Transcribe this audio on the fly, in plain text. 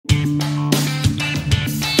Hong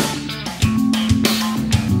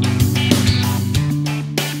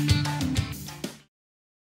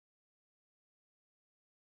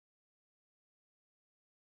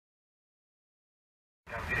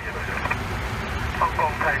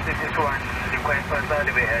Kong Thai 61 request further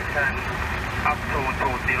deviation up to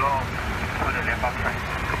 20 to the left of track.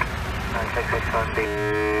 961 B.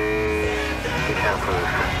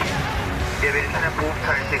 Aviation approved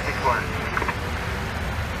Thai 61.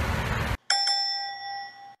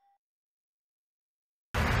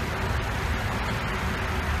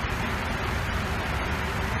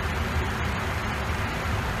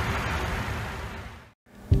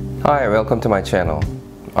 Hi, welcome to my channel.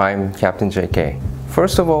 I'm Captain JK.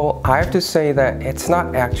 First of all, I have to say that it's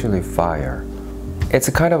not actually fire. It's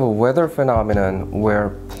a kind of a weather phenomenon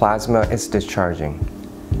where plasma is discharging.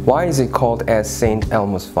 Why is it called as Saint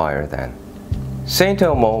Elmo's fire then? Saint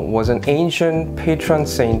Elmo was an ancient patron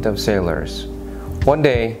saint of sailors. One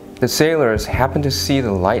day, the sailors happened to see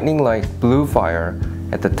the lightning-like blue fire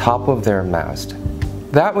at the top of their mast.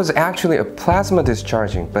 That was actually a plasma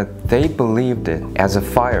discharging, but they believed it as a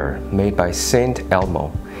fire made by Saint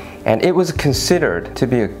Elmo, and it was considered to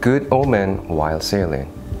be a good omen while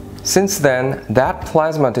sailing. Since then, that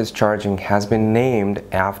plasma discharging has been named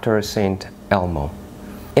after Saint Elmo.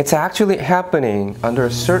 It's actually happening under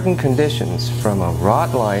certain conditions from a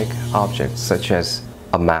rod-like object such as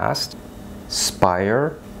a mast,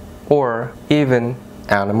 spire, or even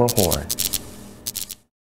animal horn.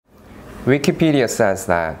 Wikipedia says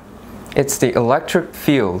that it's the electric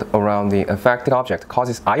field around the affected object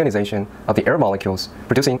causes ionization of the air molecules,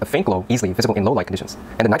 producing a faint glow easily visible in low light conditions,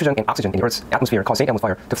 and the nitrogen and oxygen in the Earth's atmosphere cause St. Elmo's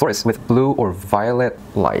fire to fluoresce with blue or violet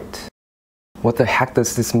light. What the heck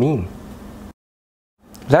does this mean?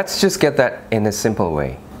 Let's just get that in a simple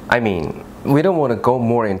way. I mean, we don't want to go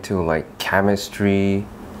more into like chemistry,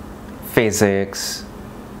 physics.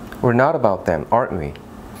 We're not about them, aren't we?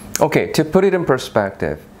 Okay, to put it in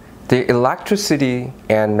perspective, the electricity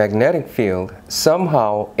and magnetic field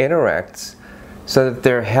somehow interacts so that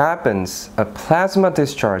there happens a plasma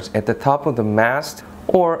discharge at the top of the mast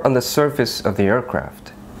or on the surface of the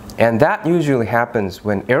aircraft. And that usually happens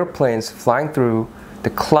when airplanes flying through the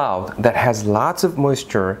cloud that has lots of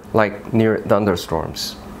moisture, like near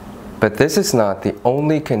thunderstorms. But this is not the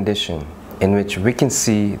only condition in which we can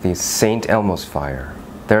see the St. Elmo's fire.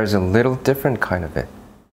 There is a little different kind of it.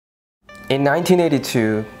 In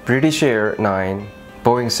 1982, British Air 9,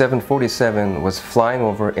 Boeing 747 was flying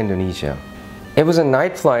over Indonesia. It was a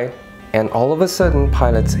night flight, and all of a sudden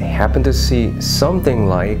pilots happened to see something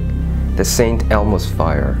like the St. Elmo's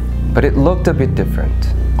fire, but it looked a bit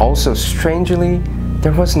different. Also, strangely,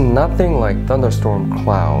 there was nothing like thunderstorm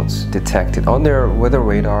clouds detected on their weather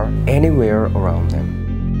radar anywhere around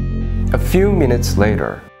them. A few minutes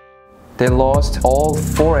later, they lost all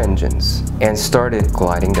 4 engines and started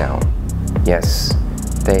gliding down. Yes,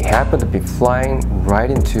 they happened to be flying right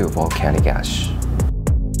into volcanic ash.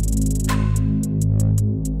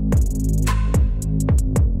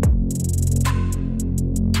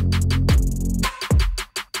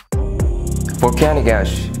 Volcanic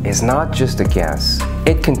ash is not just a gas.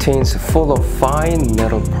 It contains full of fine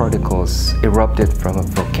metal particles erupted from a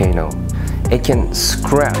volcano. It can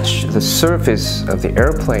scratch the surface of the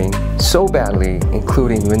airplane so badly,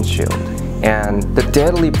 including windshield. And the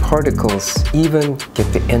deadly particles even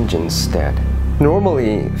get the engines dead.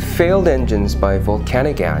 Normally, failed engines by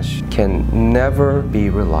volcanic ash can never be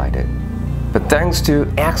relighted. But thanks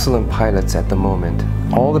to excellent pilots at the moment,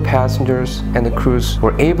 all the passengers and the crews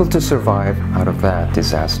were able to survive out of that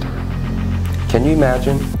disaster. Can you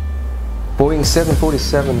imagine? Boeing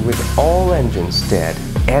 747 with all engines dead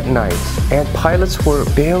at night, and pilots were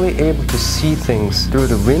barely able to see things through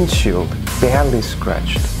the windshield, badly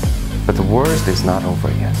scratched. But the worst is not over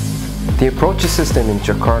yet. The approach system in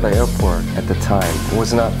Jakarta airport at the time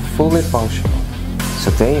was not fully functional, so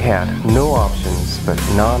they had no options but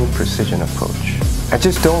non-precision approach. I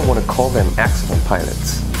just don't want to call them excellent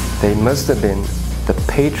pilots. They must have been the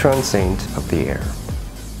patron saint of the air.